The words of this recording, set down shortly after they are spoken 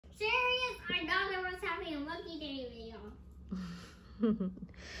my daughter was having a lucky day video.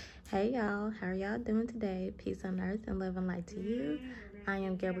 Hey y'all, how are y'all doing today? Peace on earth and love and light to you. I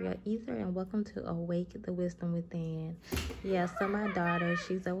am Gabrielle Ether and welcome to Awake the Wisdom Within. Yeah, so my daughter,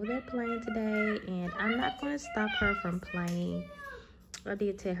 she's over there playing today and I'm not going to stop her from playing. I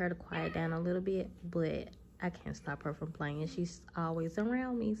did tell her to quiet down a little bit, but I can't stop her from playing. She's always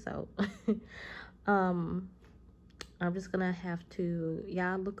around me, so I'm just gonna have to,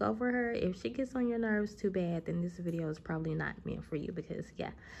 y'all, look over her. If she gets on your nerves too bad, then this video is probably not meant for you, because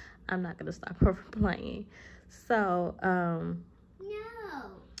yeah, I'm not gonna stop her from playing. So No.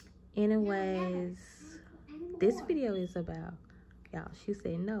 anyways, this video is about, y'all, she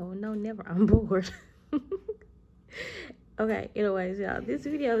said no, never, I'm bored. Okay, anyways, y'all, this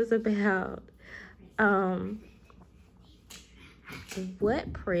video is about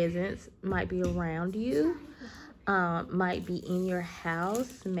what presents might be around you, might be in your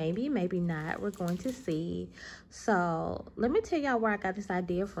house, maybe not. We're going to see. So let me tell y'all where I got this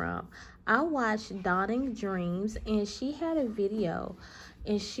idea from. I watched Dawning Dreams and she had a video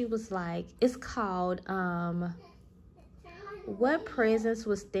and she was like, it's called what presence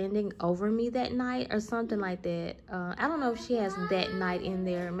was standing over me that night, or something like that. I don't know if she has that night in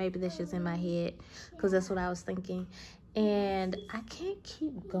there. Maybe that's just in my head, because that's what I was thinking. And I can't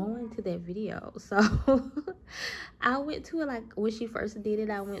keep going to that video, so I went to it, like when she first did it,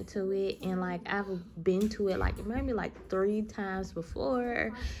 I went to it, and like I've been to it like maybe like 3 times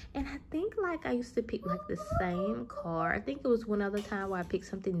before, and I think like I used to pick like the same card. I think it was one other time where I picked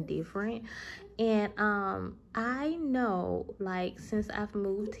something different. And I know, like, since I've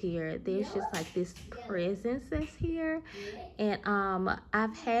moved here, there's just like this presence that's here. And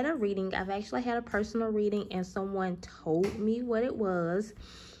I've had a reading. I've actually had a personal reading and someone told me what it was.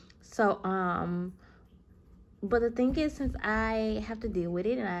 So but the thing is, since I have to deal with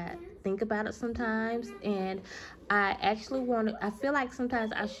it and I think about it sometimes, and I actually I feel like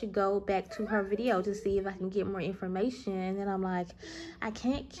sometimes I should go back to her video to see if I can get more information. And then I'm like, I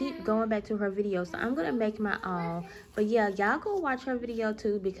can't keep going back to her video, so I'm gonna make my own. But yeah, y'all go watch her video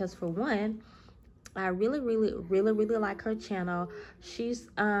too, because for one, I really like her channel. She's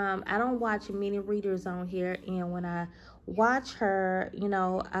I don't watch many readers on here, and when I watch her, you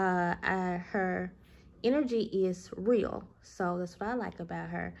know, her energy is real, so that's what I like about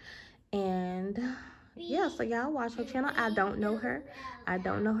her. And yeah, so y'all watch her channel. I don't know her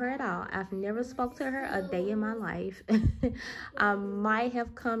at all. I've never spoke to her a day in my life. I might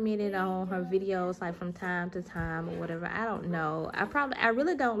have commented on her videos like from time to time or whatever, I don't know. I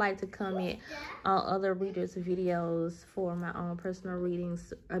really don't like to comment on other readers' videos for my own personal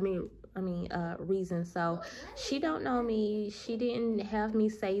readings, reasons. So she don't know me. She didn't have me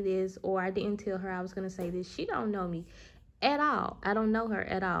say this, or I didn't tell her I was gonna say this. She don't know me at all. I don't know her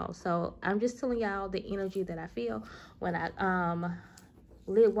at all. So I'm just telling y'all the energy that I feel when I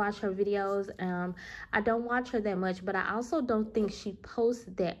watch her videos. I don't watch her that much, but I also don't think she posts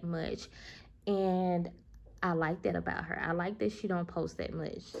that much, and I like that about her. I like that she don't post that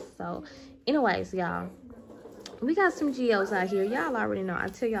much. So anyways, y'all, we got some geodes out here. Y'all already know. I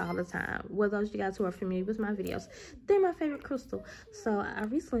tell y'all all the time. Well, those of you guys who are familiar with my videos, they're my favorite crystal. So I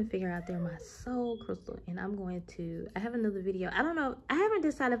recently figured out they're my soul crystal, and I'm going to, I have another video. I don't know. I haven't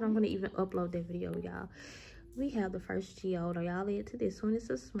decided if I'm going to even upload that video, y'all. We have the first geode. Are y'all into this one? It's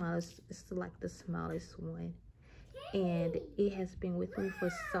the smallest. It's like the smallest one, and it has been with me for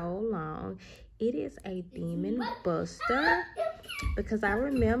so long. It is a demon buster, because I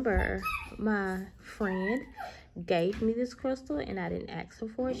remember my friend gave me this crystal and I didn't ask her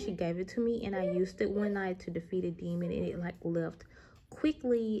for it. She gave it to me and I used it one night to defeat a demon, and it like left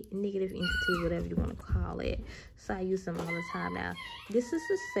quickly negative entity, whatever you want to call it. So I use them all the time now. This is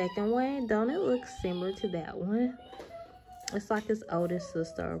the second one. Don't it look similar to that one? It's like his older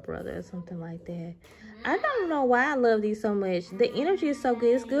sister or brother or something like that. I don't know why I love these so much. The energy is so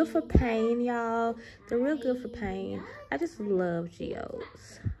good. It's good for pain, y'all. They're real good for pain. I just love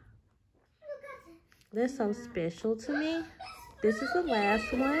geodes. They're so special to me. This is the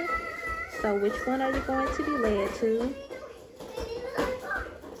last one. So which one are you going to be led to?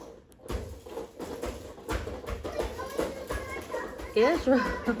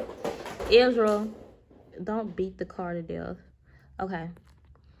 Israel, don't beat the car to death. Okay.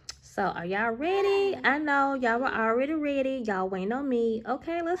 So are y'all ready? I know y'all were already ready. Y'all waiting on me.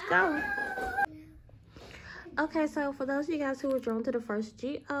 Okay, let's go. Okay, so for those of you guys who were drawn to the first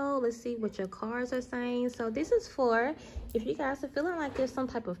GO, let's see what your cards are saying. So this is for if you guys are feeling like there's some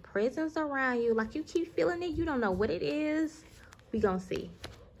type of presence around you, like you keep feeling it, you don't know what it is. We gonna see.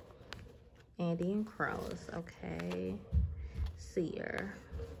 Andy and Crows. Okay. Seer.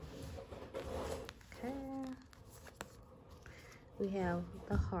 We have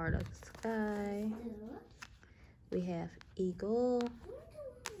the heart of the sky. We have eagle,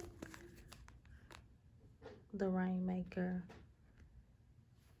 the rainmaker.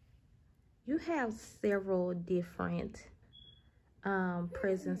 You have several different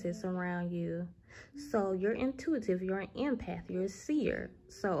presences around you. So you're intuitive, you're an empath, you're a seer.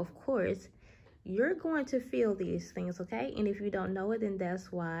 So of course, you're going to feel these things, okay? And if you don't know it, then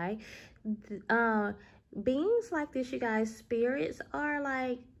that's why. Beings like this, you guys, spirits are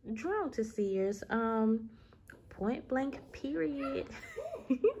like drawn to seers. Point blank, period.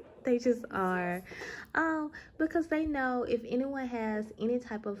 They just are. Because they know if anyone has any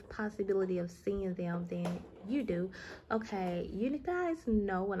type of possibility of seeing them, then you do. Okay, you guys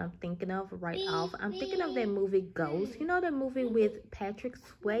know what I'm thinking of right off. I'm thinking of that movie Ghost. You know that movie with Patrick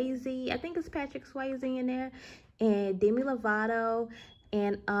Swayze? I think it's Patrick Swayze in there. And Demi Lovato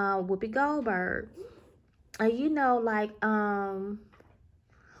and Whoopi Goldberg. You know, like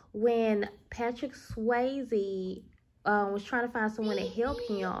when Patrick Swayze was trying to find someone to help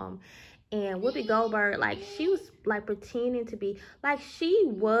him, and Whoopi Goldberg, like, she was like pretending to be like, she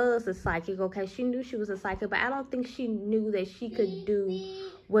was a psychic, okay? She knew she was a psychic, but I don't think she knew that she could do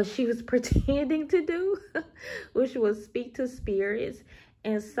what she was pretending to do, which was speak to spirits.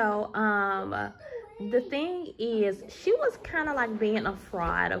 And so the thing is, she was kind of like being a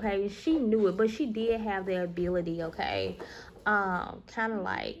fraud, okay? She knew it, but she did have the ability, okay? Kind of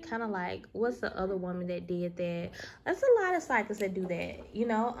like what's the other woman that did that? There's a lot of psychics that do that, you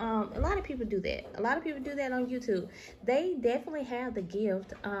know. A lot of people do that. A lot of people do that on YouTube. They definitely have the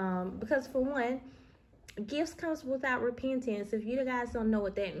gift, because for one, gifts comes without repentance. If you guys don't know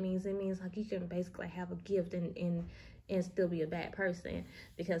what that means, it means like you can basically have a gift and still be a bad person.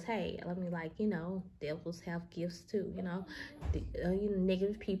 Because hey, I mean, like, you know, devils have gifts too, you know.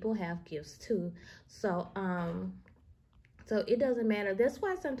 Negative people have gifts too. So so it doesn't matter. That's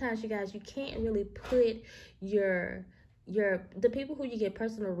why sometimes, you guys, you can't really put the people who you get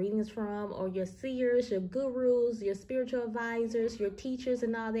personal readings from, or your seers, your gurus, your spiritual advisors, your teachers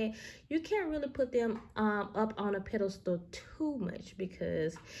and all that, you can't really put them up on a pedestal too much,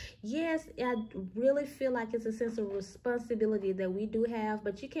 because yes, I really feel like it's a sense of responsibility that we do have,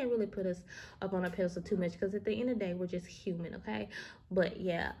 but you can't really put us up on a pedestal too much, because at the end of the day, we're just human, okay? But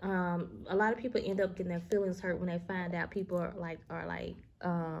yeah, a lot of people end up getting their feelings hurt when they find out people are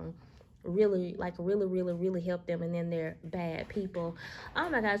really help them, and then they're bad people. Oh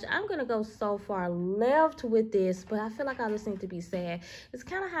my gosh, I'm gonna go so far left with this, but I feel like I just need to be sad. It's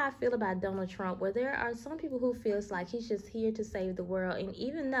kind of how I feel about Donald Trump, where there are some people who feels like he's just here to save the world. And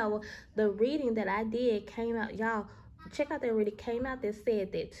even though the reading that I did came out, y'all check out that reading, came out that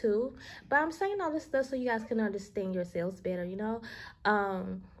said that too, but I'm saying all this stuff so you guys can understand yourselves better, you know.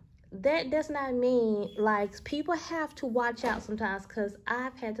 That does not mean, like, people have to watch out sometimes, because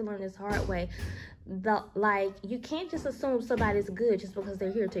I've had to learn this hard way. You can't just assume somebody's good just because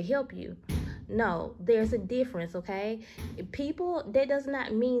they're here to help you. No, there's a difference, okay? People, that does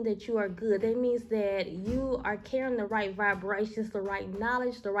not mean that you are good. That means that you are carrying the right vibrations, the right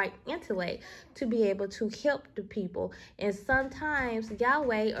knowledge, the right intellect to be able to help the people. And sometimes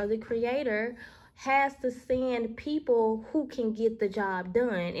Yahweh, or the Creator, has to send people who can get the job done,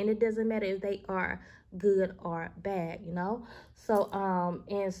 and it doesn't matter if they are good or bad, you know. So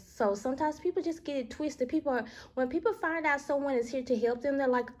and so sometimes people just get it twisted. When people find out someone is here to help them, they're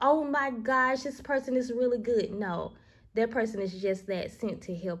like, oh my gosh, this person is really good. No, that person is just that sent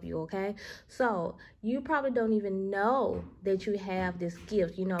to help you, okay? So you probably don't even know that you have this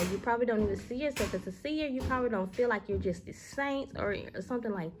gift, you know. You probably don't even see yourself as a seer. You probably don't feel like you're just a saint or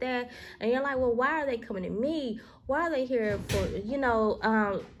something like that. And you're like, well, why are they coming to me? Why are they here for, you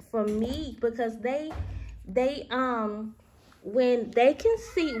know, for me? Because they when they can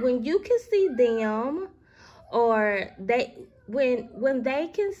see, when you can see them, or when they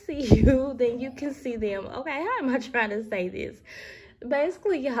can see you, then you can see them. Okay, how am I trying to say this?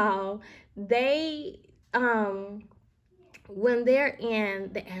 Basically, y'all, they when they're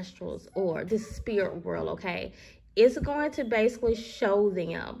in the astrals or the spirit world, okay, it's going to basically show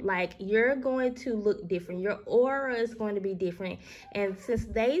them, like, you're going to look different. Your aura is going to be different. And since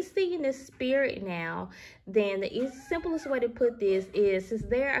they see in the spirit now, then the simplest way to put this is, since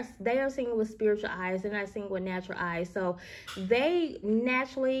they are seeing with spiritual eyes, they're not seeing with natural eyes. So they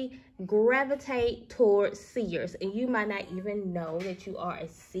naturally gravitate towards seers, and you might not even know that you are a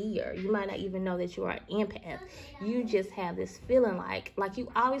seer. You might not even know that you are an empath. You just have this feeling like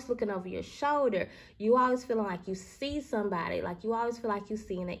you always looking over your shoulder. You always feeling like you see somebody, like you always feel like you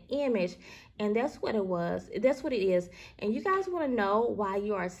seeing an image. And that's what it was. That's what it is. And you guys want to know why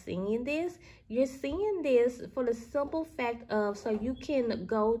you are seeing this? You're seeing this for the simple fact of so you can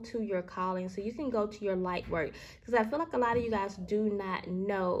go to your calling, so you can go to your light work. Because I feel like a lot of you guys do not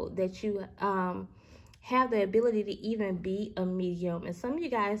know that you have the ability to even be a medium. And some of you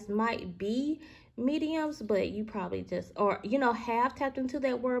guys might be mediums, but you probably just, or you know, have tapped into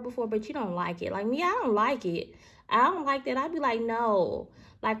that word before, but you don't like it. Like me, I don't like it. I don't like that. I'd be like, no,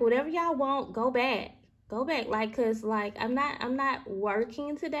 like whatever y'all want, go back, like, cause like I'm not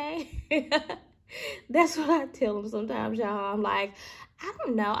working today. That's what I tell them sometimes, y'all. I'm like, I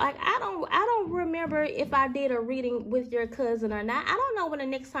don't know, like I don't remember if I did a reading with your cousin or not. I don't know when the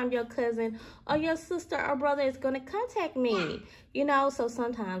next time your cousin or your sister or brother is going to contact me, you know. So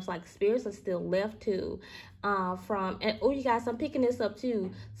sometimes like spirits are still left too from, and oh, you guys, I'm picking this up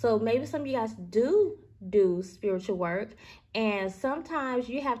too. So maybe some of you guys do spiritual work, and sometimes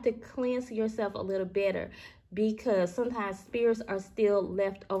you have to cleanse yourself a little better, because sometimes spirits are still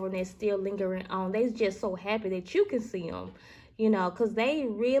left over and they're still lingering on. They're just so happy that you can see them, you know, because they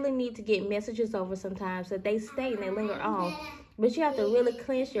really need to get messages over sometimes, that they stay and they linger on. But you have to really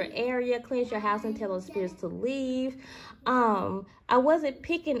cleanse your area, cleanse your house, and tell those spirits to leave. I wasn't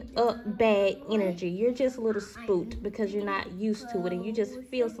picking up bad energy. You're just a little spooked because you're not used to it, and you just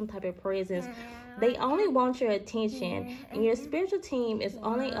feel some type of presence. They only want your attention, and your spiritual team is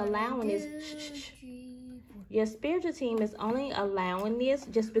only allowing this. Your spiritual team is only allowing this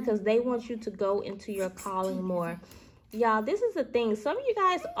just because they want you to go into your calling more. Y'all, this is the thing. Some of you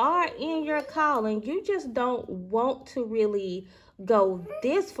guys are in your calling. You just don't want to really go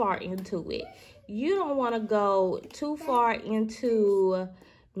this far into it. You don't want to go too far into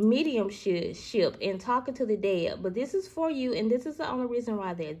mediumship and talking to the dead, but this is for you, and this is the only reason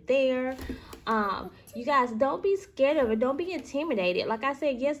why they're there. You guys, don't be scared of it. Don't be intimidated. Like I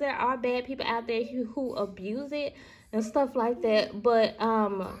said, yes, there are bad people out there who abuse it and stuff like that, but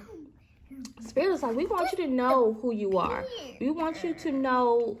Spirit is like, we want you to know who you are. We want you to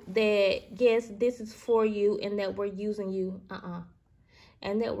know that, yes, this is for you, and that we're using you.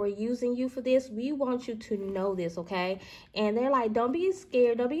 And that we're using you for this. We want you to know this, okay? And they're like, don't be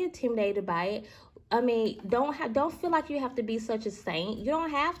scared. Don't be intimidated by it. I mean, don't feel like you have to be such a saint. You don't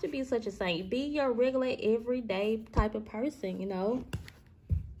have to be such a saint. Be your regular, everyday type of person, you know?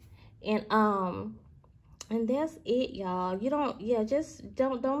 And that's it, y'all. You don't, yeah, just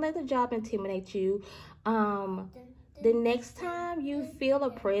don't let the job intimidate you. The next time you feel a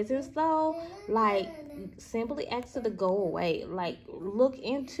presence, though, like, simply ask it to go away. Like, look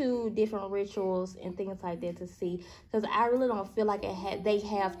into different rituals and things like that to see. Because I really don't feel like they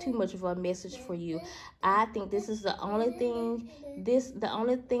have too much of a message for you. I think this is the only thing, the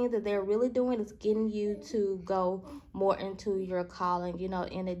only thing that they're really doing is getting you to go more into your calling, you know,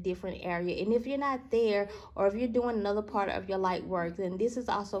 in a different area. And if you're not there, or if you're doing another part of your light work, then this is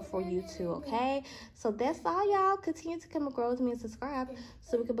also for you too, okay? So that's all, y'all. Continue to come and grow with me and subscribe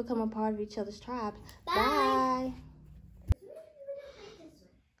so we can become a part of each other's tribe. Bye.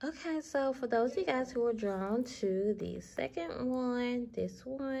 Okay, so for those of you guys who are drawn to the second one, this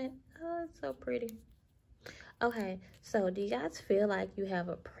one, oh, it's so pretty. Okay, so do you guys feel like you have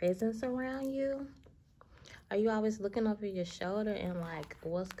a presence around you? Are you always looking over your shoulder and like,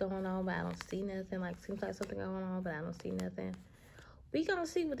 what's going on, but I don't see nothing? Like, seems like something going on, but I don't see nothing. We gonna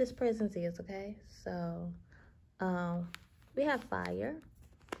see what this presence is, okay? So, we have fire.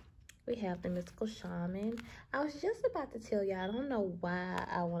 We have the mystical shaman. I was just about to tell you, I don't know why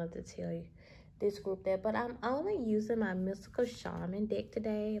I wanted to tell you this group that, but I'm only using my mystical shaman deck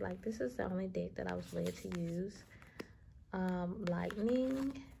today. Like, this is the only deck that I was led to use.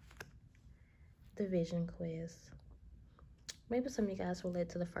 Lightning, the vision quest. Maybe some of you guys relate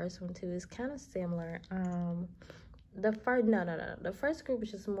to the first one too. It's kind of similar. The first group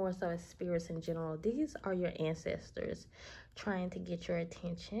is just more so as spirits in general. These are your ancestors trying to get your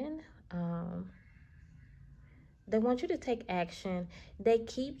attention. They want you to take action. They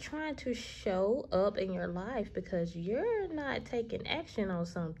keep trying to show up in your life because you're not taking action on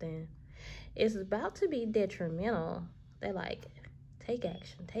something. It's about to be detrimental. They're like, take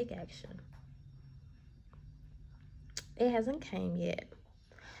action, take action. It hasn't came yet.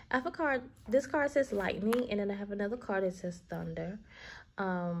 I have a card. This card says lightning, and then I have another card that says thunder.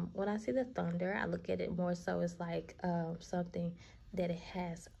 When I see the thunder, I look at it more so as like something that it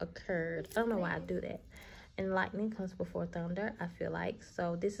has occurred. I don't know why I do that. and lightning comes before thunder, I feel like.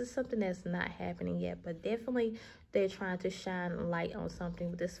 So this is something that's not happening yet, but definitely they're trying to shine light on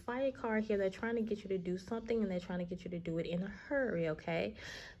something. With this fire card here, they're trying to get you to do something, and they're trying to get you to do it in a hurry, okay?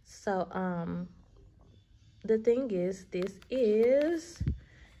 So the thing is, this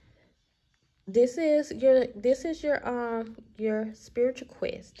is your spiritual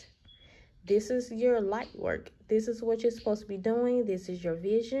quest. This is your light work. This is what you're supposed to be doing. This is your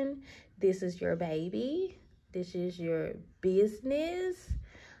vision. This is your baby. This is your business.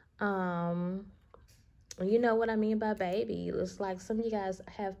 You know what I mean by baby. It's like some of you guys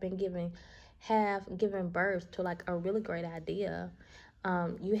have given birth to like a really great idea.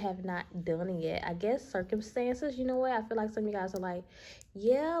 You have not done it yet. I guess circumstances, you know what? I feel like some of you guys are like,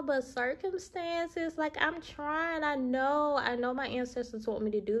 yeah, but circumstances, like I'm trying. I know my ancestors want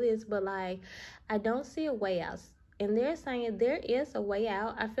me to do this, but like I don't see a way out. And they're saying there is a way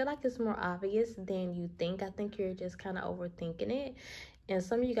out. I feel like it's more obvious than you think. I think you're just kind of overthinking it. And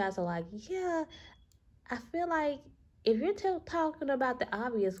some of you guys are like, yeah, I feel like if you're talking about the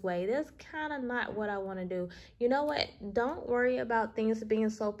obvious way, that's kind of not what I want to do. You know what? Don't worry about things being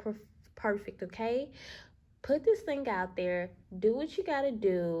so perfect, okay? Put this thing out there. Do what you got to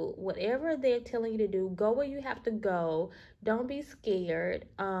do. Whatever they're telling you to do, go where you have to go. Don't be scared.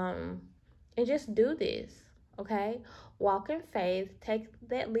 And just do this, okay? Walk in faith. Take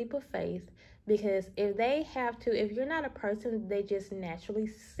that leap of faith. Because if you're not a person that just naturally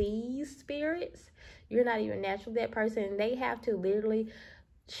sees spirits, you're not even naturally that person, and they have to literally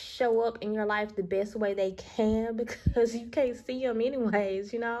show up in your life the best way they can because you can't see them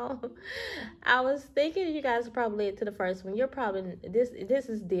anyways, you know. I was thinking you guys probably led to the first one. You're probably, this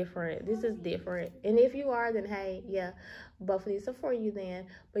is different. This is different. And if you are, then hey, yeah, both of these are for you then.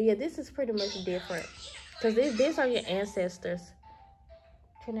 But yeah, this is pretty much different because these are your ancestors.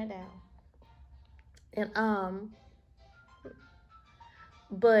 Turn that down. And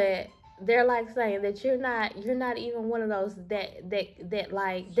but they're like saying that you're not even one of those that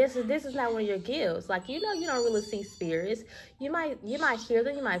like this is not one of your gifts. Like, you know, you don't really see spirits. You might hear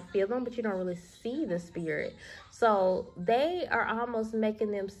them, you might feel them, but you don't really see the spirit. So they are almost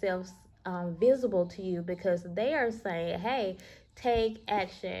making themselves visible to you because they are saying, hey, take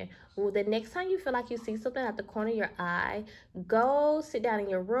action. Well, the next time you feel like you see something at the corner of your eye, go sit down in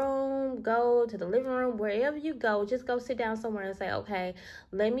your room, go to the living room, wherever you go, just go sit down somewhere and say, okay,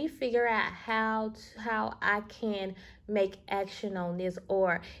 let me figure out how I can make action on this.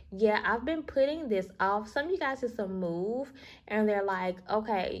 Or, yeah, I've been putting this off. Some of you guys, it's a move, and they're like,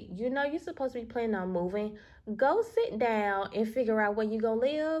 okay, you know you're supposed to be planning on moving. Go sit down and figure out where you're going to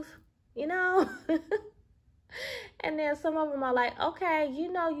live, you know? And then some of them are like, okay,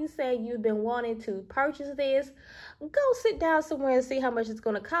 you know, you said you've been wanting to purchase this. Go sit down somewhere and see how much it's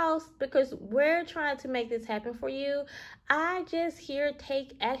going to cost, because we're trying to make this happen for you. I just hear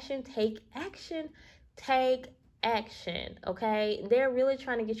take action, take action, take action, okay? They're really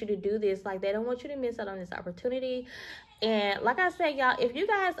trying to get you to do this. Like, they don't want you to miss out on this opportunity. And like I said, y'all, if you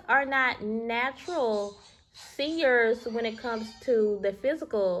guys are not natural seers when it comes to the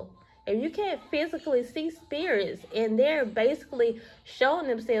physical, if you can't physically see spirits and they're basically showing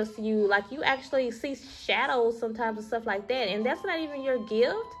themselves to you, like you actually see shadows sometimes and stuff like that, and that's not even your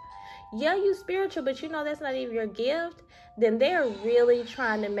gift, yeah, you spiritual, but you know that's not even your gift, then they're really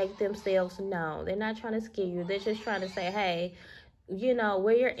trying to make themselves known. They're not trying to scare you. They're just trying to say, hey, you know,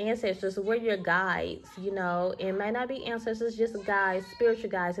 we're your ancestors, we're your guides, you know. It may not be ancestors, just guides, spiritual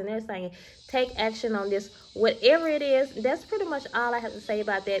guides, and they're saying take action on this, whatever it is. That's pretty much all I have to say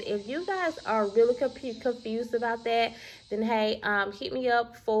about that. If you guys are really confused about that, then hey, hit me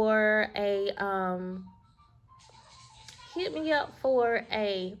up for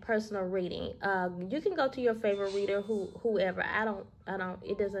a personal reading. You can go to your favorite reader, whoever. I don't,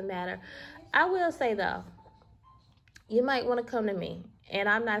 it doesn't matter. I will say though, you might want to come to me. And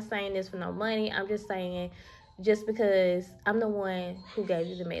I'm not saying this for no money. I'm just saying just because I'm the one who gave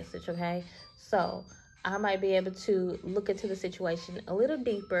you the message, okay? So I might be able to look into the situation a little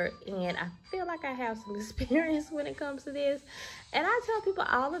deeper. And I feel like I have some experience when it comes to this. And I tell people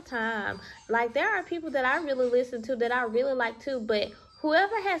all the time, like, there are people that I really listen to that I really like too. But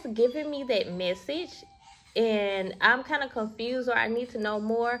whoever has given me that message and I'm kind of confused or I need to know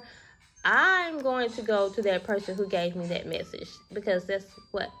more, I'm going to go to that person who gave me that message, because that's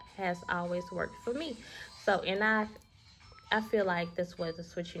what has always worked for me. So, and I feel like that's what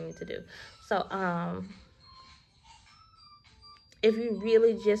you need to do. So, if you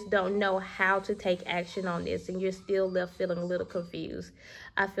really just don't know how to take action on this and you're still left feeling a little confused,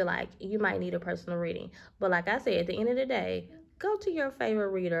 I feel like you might need a personal reading. But like I said, at the end of the day, go to your favorite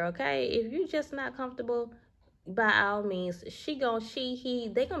reader, okay? If you're just not comfortable, by all means, they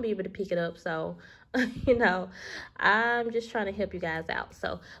gonna be able to pick it up. So, I'm just trying to help you guys out.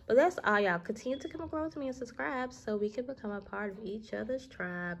 So, but that's all, y'all. Continue to come and grow with me and subscribe so we can become a part of each other's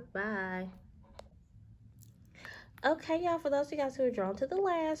tribe. Bye. Okay, y'all, for those of you guys who are drawn to the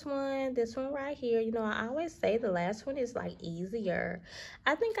last one, this one right here, I always say the last one is like easier.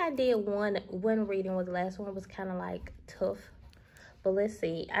 I think I did one reading where the last one was kind of like tough. But let's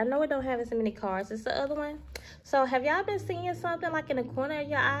see. I know it don't have as many cards as the other one. So have y'all been seeing something like in the corner of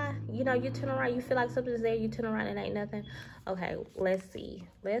your eye? You turn around, you feel like something's there, you turn around and ain't nothing. Okay, let's see.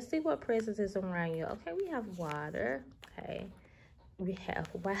 Let's see what presence is around you. Okay, we have water. Okay. We have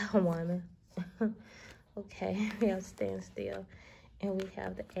wild woman. Okay, we have stand still. And we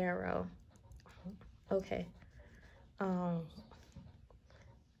have the arrow. Okay. Doggone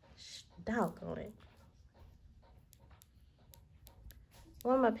it.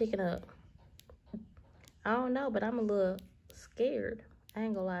 What am I picking up? I don't know, but I'm a little scared. I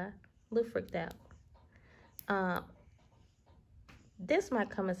ain't gonna lie. A little freaked out. This might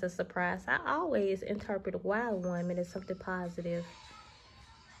come as a surprise. I always interpret wild woman as something positive.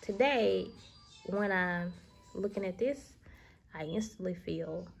 Today, when I'm looking at this, I instantly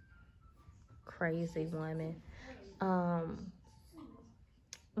feel crazy woman.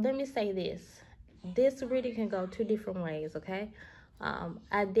 Let me say this. This reading can go two different ways, okay?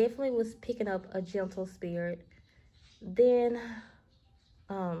 I definitely was picking up a gentle spirit. Then,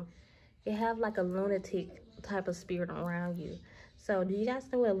 you have like a lunatic type of spirit around you. So, do you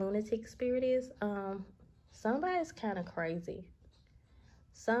guys know what a lunatic spirit is? Somebody's kind of crazy.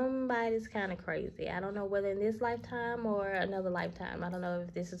 Somebody's kind of crazy. I don't know whether in this lifetime or another lifetime. I don't know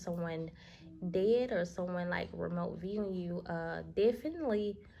if this is someone dead or someone like remote viewing you.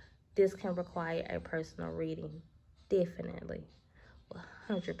 Definitely, this can require a personal reading. Definitely.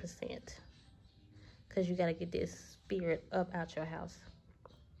 100%. Because you got to get this spirit up out your house.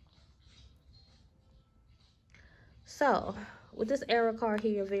 So, with this arrow card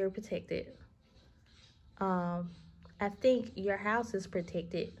here, you're very protected. I think your house is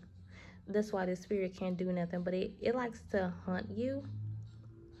protected. That's why the spirit can't do nothing, but it likes to hunt you.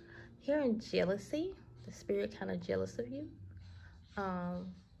 Here in jealousy, the spirit kind of jealous of you.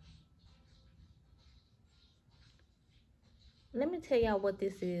 Let me tell y'all what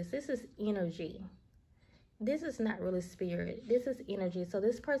this is. This is energy. This is not really spirit. This is energy. So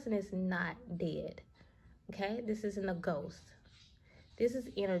this person is not dead. Okay? This isn't a ghost. This is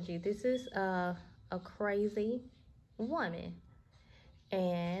energy. This is a crazy woman.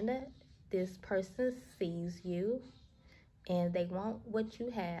 And this person sees you and they want what you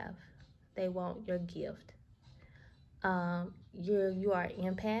have. They want your gift. You are an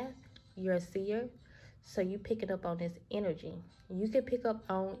empath. You're a seer. So you picking up on this energy. You can pick up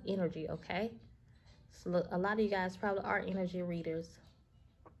on energy, okay? So look, a lot of you guys probably are energy readers.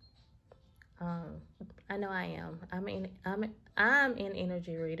 I know I am. I'm an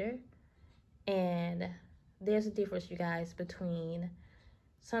energy reader, and there's a difference, you guys, between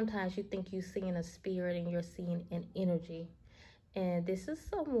sometimes you think you're seeing a spirit and you're seeing an energy. And this is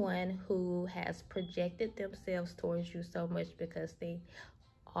someone who has projected themselves towards you so much because they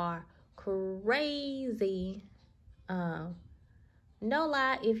are crazy. No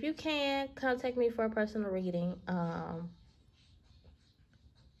lie, if you can, contact me for a personal reading.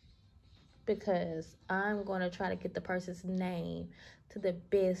 Because I'm going to try to get the person's name to the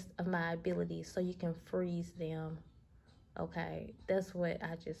best of my ability so you can freeze them. Okay, that's what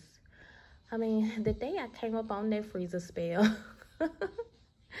the day I came up on that freezer spell.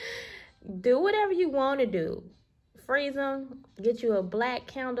 Do whatever you want to do. Freeze them, get you a black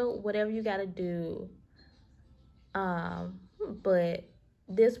candle, whatever you got to do. But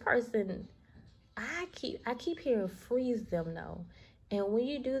this person, I keep hearing freeze them though. And when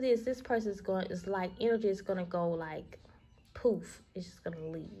you do this, this person's it's like energy is going to go like poof. It's just going to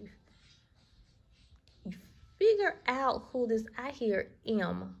leave. You figure out who this, I hear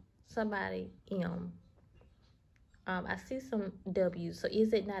M. Somebody M. I see some W. So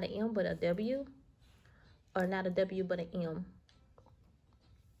is it not an M but a W? Or not a W but an M?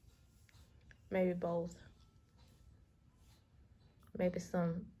 Maybe both. Maybe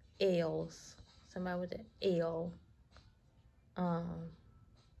some L's. Somebody with an L.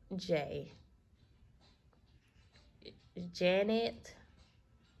 J. Janet.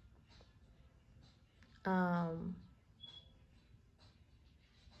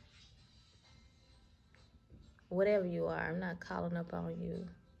 Whatever you are, I'm not calling up on you.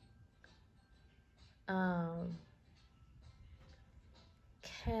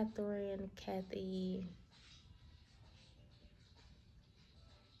 Catherine, Kathy.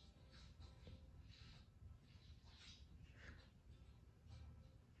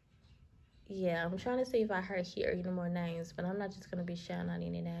 yeah, I'm trying to see if I hear any more names, but I'm not just going to be shouting out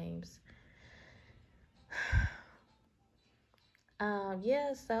any names.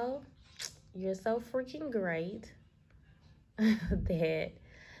 Yeah, so you're so freaking great that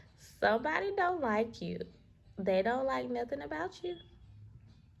somebody don't like you. They don't like nothing about you.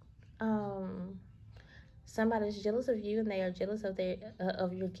 Somebody's jealous of you, and they are jealous of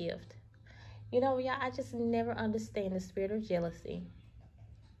your gift. You know, y'all, I just never understand the spirit of jealousy.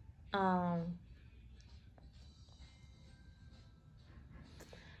 I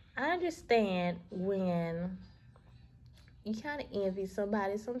understand when you kind of envy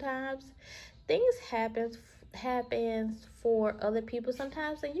somebody sometimes. Things happens for other people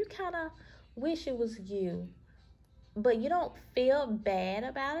sometimes, and you kind of wish it was you, but you don't feel bad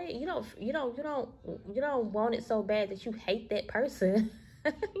about it. You don't want it so bad that you hate that person.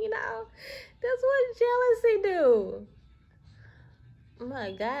 You know, that's what jealousy do. Oh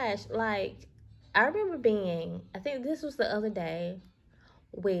my gosh, like I remember I think this was the other day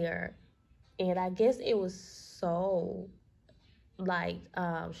where, and I guess it was so like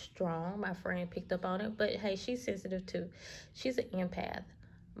strong. My friend picked up on it, but hey, she's sensitive too. She's an empath.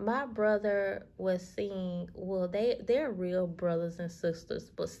 My brother was seeing, well, they're real brothers and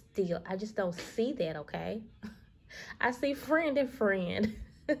sisters, but still I just don't see that. Okay, I see friend and friend.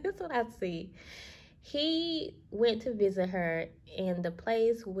 That's what I see. He went to visit her in the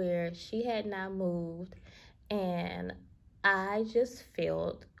place where she had not moved, and I just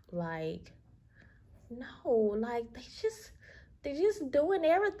felt like, no, like they just doing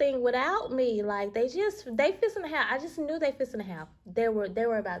everything without me. Like they fixing to have. I just knew they fixing to have. They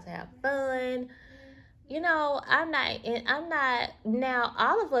were about to have fun. You know, I'm not now.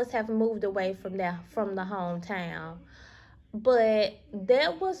 All of us have moved away from the hometown, but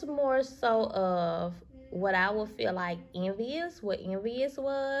that was more so of what I would feel like what envious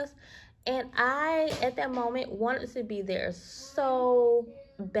was. And I, at that moment, wanted to be there so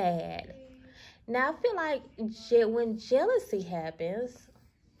bad. Now, I feel like when jealousy happens,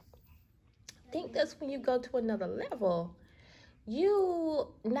 I think that's when you go to another level. You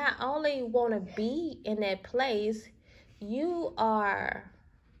not only want to be in that place, you are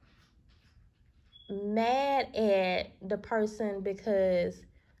mad at the person because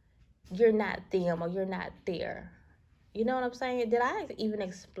you're not them or you're not there. You know what I'm saying? Did I even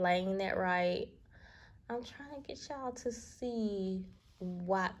explain that right? I'm trying to get y'all to see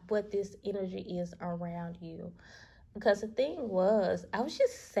what this energy is around you. Because the thing was, I was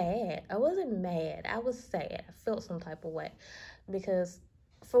just sad. I wasn't mad. I was sad. I felt some type of way. Because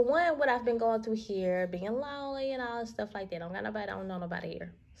for one, what I've been going through here, being lonely and all that stuff like that. I don't know nobody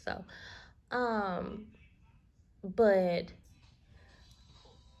here. So, but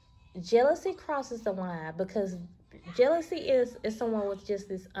jealousy crosses the line, because jealousy is someone with just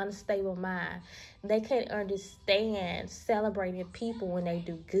this unstable mind. They can't understand celebrating people when they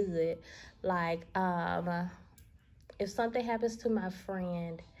do good. Like if something happens to my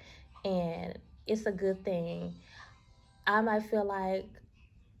friend and it's a good thing, I might feel like,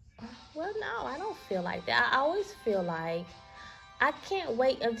 well, no, I don't feel like that. I always feel like I can't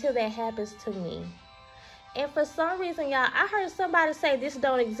wait until that happens to me. And for some reason, y'all, I heard somebody say this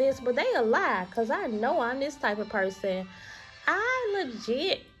don't exist, but they a lie, because I know I'm this type of person. I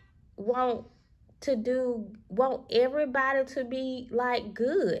legit want everybody to be like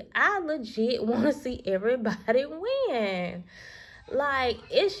good. I legit want to see everybody win. Like,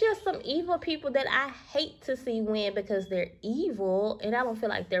 it's just some evil people that I hate to see win because they're evil, and I don't feel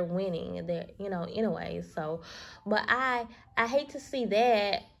like they're winning. They're, anyway. So, but I hate to see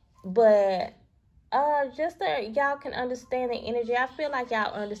that, but just so y'all can understand the energy. I feel like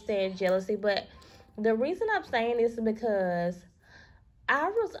y'all understand jealousy, but the reason I'm saying this is because I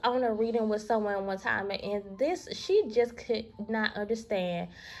was on a reading with someone one time, and she just could not understand.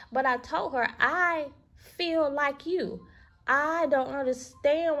 But I told her, I feel like you. I don't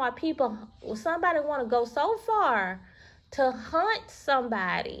understand why somebody want to go so far to hunt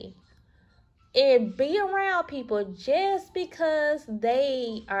somebody and be around people just because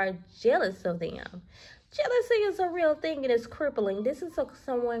they are jealous of them. Jealousy is a real thing, and it's crippling. This is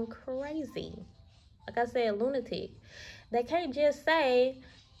someone crazy. Like I said, lunatic. They can't just say,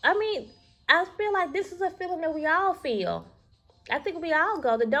 I feel like this is a feeling that we all feel. I think we all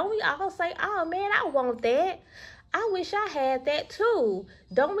go there. Don't we all say, oh man, I want that. I wish I had that too.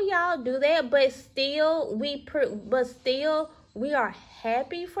 Don't we all do that? But still, we are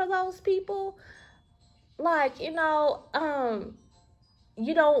happy for those people. Like, you don't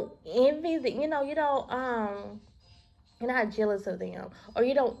envy you don't You're not jealous of them, or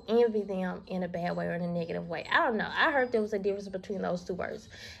you don't envy them in a bad way or in a negative way. I don't know. I heard there was a difference between those two words.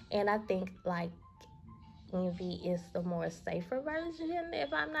 And I think, like, envy is the more safer version,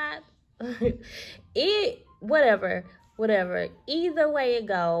 if I'm not. Whatever. Either way it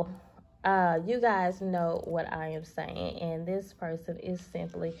go, you guys know what I am saying. And this person is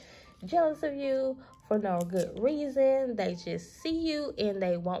simply jealous of you for no good reason. They just see you and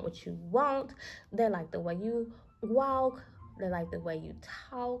they want what you want. They like the way you walk. They like the way you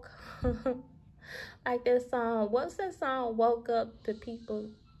talk. Like that song. What's that song? Woke up to people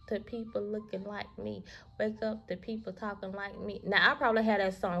looking like me. Wake up to people talking like me. Now, I probably had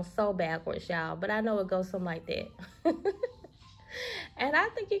that song so backwards, y'all, but I know it goes something like that. And I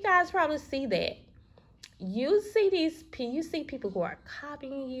think you guys probably see that. You see people who are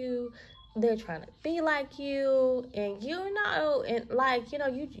copying you. They're trying to be like you, and your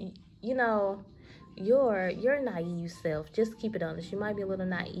naive self, just keep it honest. You might be a little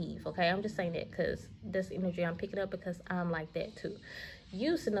naive, okay? I'm just saying that because that's the energy I'm picking up, because I'm like that too.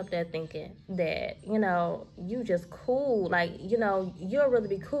 You sitting up there thinking that, you just cool. Like, you'll really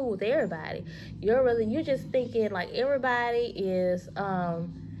be cool with everybody. You just thinking like everybody is,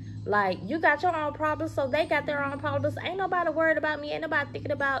 like, you got your own problems, so they got their own problems. Ain't nobody worried about me. Ain't nobody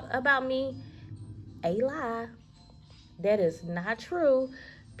thinking about me. A lie. That is not true.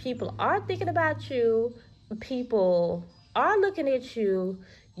 People are thinking about you. People are looking at you.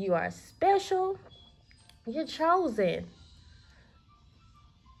 You are special. You're chosen.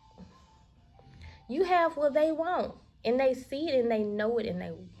 You have what they want. And they see it and they know it and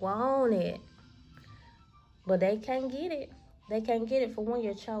they want it. But they can't get it. They can't get it for when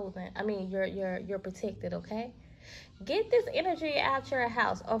you're chosen. I mean, you're protected, okay? Get this energy out your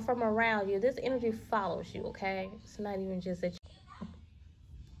house or from around you. This energy follows you, okay? It's not even just that.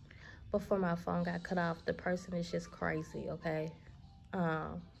 Before my phone got cut off, the person is just crazy, okay?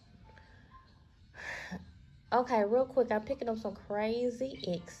 Okay, real quick, I'm picking up some crazy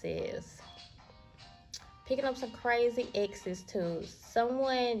exes. Picking up some crazy exes, too.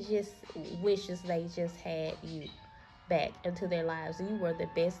 Someone just wishes they just had you back into their lives. You were the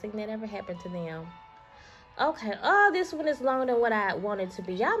best thing that ever happened to them. Okay, this one is longer than what I wanted to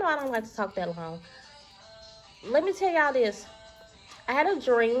be. Y'all know I don't like to talk that long. Let me tell y'all this. I had a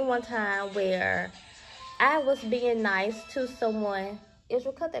dream one time where I was being nice to someone.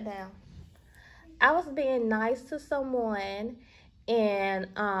 Israel, cut that down. I was being nice to someone, and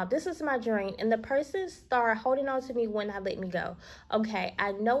this is my dream, and the person started holding on to me when I let me go. Okay,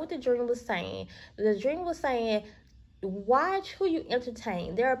 I know what the dream was saying. The dream was saying, watch who you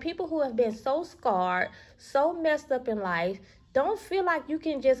entertain. There are people who have been so scarred, so messed up in life. Don't feel like you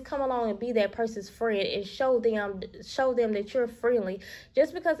can just come along and be that person's friend and show them that you're friendly.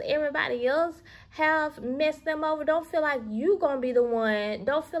 Just because everybody else have messed them over, don't feel like you gonna be the one.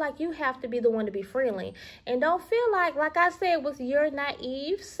 Don't feel like you have to be the one to be friendly. And don't feel like I said, with your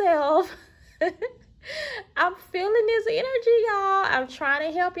naive self, I'm feeling this energy, y'all. I'm trying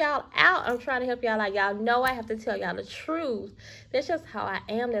to help y'all out. I'm trying to help y'all out. Y'all know I have to tell y'all the truth. That's just how I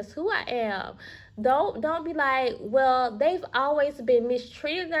am. That's who I am. Don't be like, well, they've always been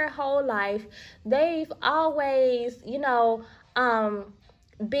mistreated their whole life. They've always,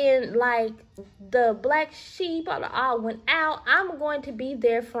 been like the black sheep or the odd one out. I'm going to be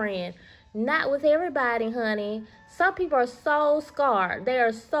their friend. Not with everybody, honey. Some people are so scarred. They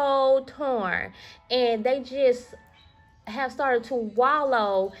are so torn. And they just have started to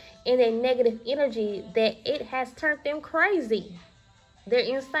wallow in a negative energy that it has turned them crazy. They're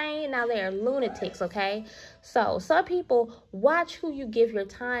insane. Now they are lunatics, okay? So some people, watch who you give your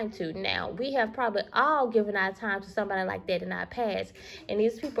time to. Now, we have probably all given our time to somebody like that in our past. And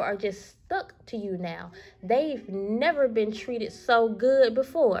these people are just stuck to you now. They've never been treated so good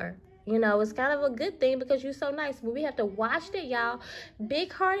before. It's kind of a good thing because you're so nice. But we have to watch that, y'all.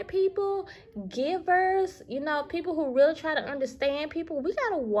 Big-hearted people, givers, people who really try to understand people. We got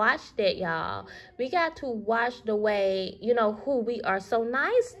to watch that, y'all. We got to watch the way, who we are so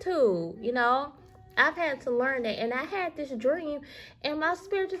nice to, I've had to learn that. And I had this dream, and my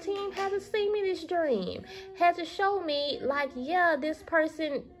spiritual team had to see me this dream. Had to show me, like, yeah, this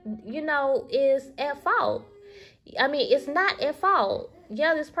person, is at fault. I mean, it's not at fault.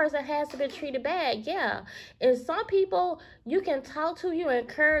 Yeah, this person has to be treated bad. Yeah. And some people, you can talk to, you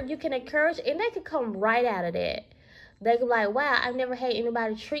can encourage, and they can come right out of that. They can be like, wow, I've never had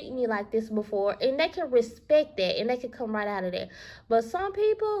anybody treat me like this before. And they can respect that, and they can come right out of that. But some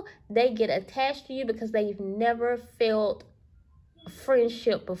people, they get attached to you because they've never felt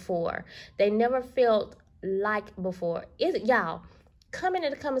friendship before. They never felt like before. Y'all, comment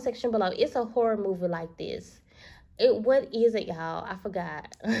in the comment section below. It's a horror movie like this. What is it, y'all? I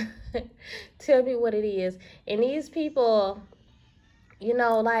forgot. Tell me what it is. And these people, you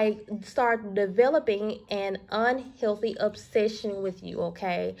know, like, start developing an unhealthy obsession with you,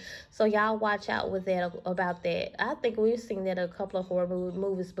 okay? So y'all watch out with that, about that. I think we've seen that in a couple of horror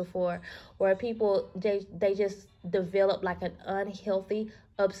movies before, where people, they just develop like an unhealthy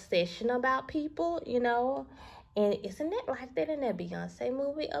obsession about people, you know? And isn't that like that in that Beyonce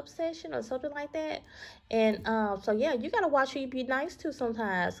movie, Obsession, or something like that? And so yeah, you gotta watch who you be nice to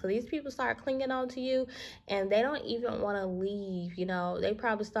sometimes, because these people start clinging on to you, and they don't even want to leave. You know, they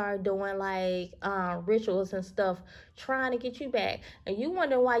probably start doing like rituals and stuff, trying to get you back. And you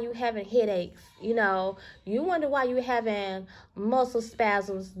wonder why you having headaches. You know, you wonder why you having muscle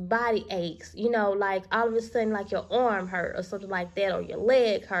spasms, body aches. You know, like all of a sudden, like your arm hurt or something like that, or your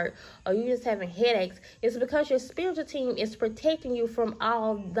leg hurt, or you just having headaches. It's because your spiritual team is protecting you from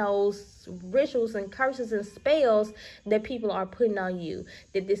all those rituals and curses and spells that people are putting on you,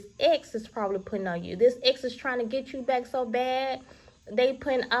 that this ex is probably putting on you. This ex is trying to get you back so bad, they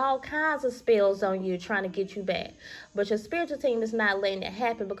putting all kinds of spells on you, trying to get you back. But your spiritual team is not letting it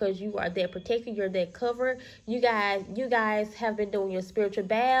happen, because you are there protected, you're there covered. You guys have been doing your spiritual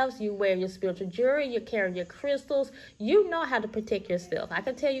baths, you wear your spiritual jewelry, you're carrying your crystals. You know how to protect yourself. I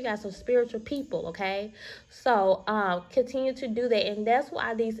can tell you guys are spiritual people, okay? So continue to do that. And that's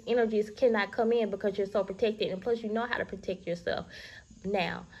why these energies cannot come in, because you're so protected, and plus you know how to protect yourself.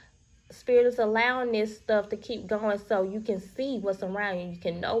 Now, Spirit is allowing this stuff to keep going so you can see what's around you. You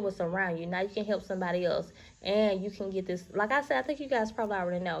can know what's around you. Now you can help somebody else. And you can get this, like I said, I think you guys probably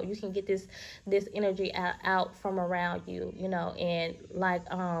already know. You can get this energy out from around you, you know. And like,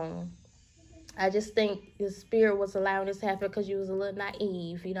 I just think the Spirit was allowing this to happen because you was a little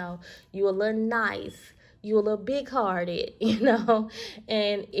naive, you know. You were a little nice. You a little big-hearted, you know.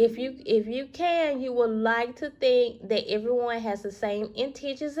 And if you can, you would like to think that everyone has the same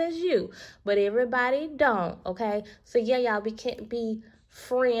intentions as you, but everybody don't, okay? So yeah, y'all, we can't be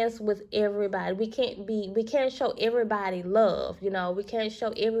friends with everybody. We can't show everybody love, you know. We can't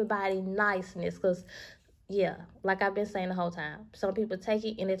show everybody niceness, because yeah, like I've been saying the whole time, some people take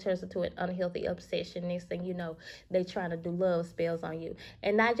it and it turns into an unhealthy obsession. Next thing you know, they trying to do love spells on you.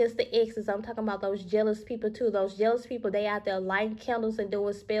 And not just the exes, I'm talking about those jealous people too. Those jealous people, they out there lighting candles and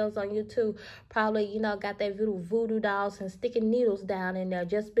doing spells on you too. Probably, you know, got that voodoo dolls and sticking needles down in there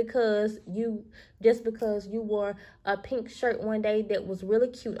just because you wore a pink shirt one day that was really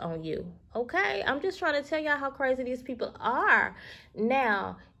cute on you. Okay? I'm just trying to tell y'all how crazy these people are.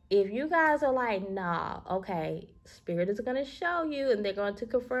 Now, if you guys are like, nah, okay, Spirit is going to show you and they're going to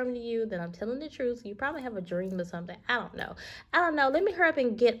confirm to you that I'm telling the truth. You probably have a dream or something. I don't know. Let me hurry up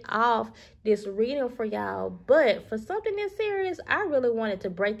and get off this reading for y'all. But for something that's serious, I really wanted to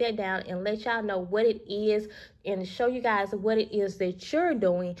break that down and let y'all know what it is and show you guys what it is that you're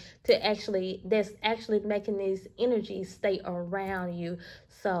doing that's actually making these energies stay around you.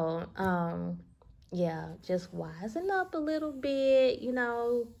 So, yeah, just wising up a little bit, you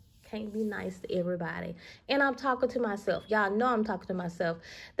know. Can't be nice to everybody. And I'm talking to myself. Y'all know I'm talking to myself.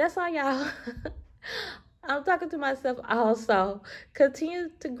 That's all, y'all. I'm talking to myself also.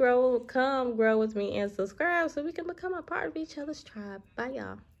 Continue to grow with me and subscribe so we can become a part of each other's tribe. Bye,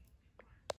 y'all.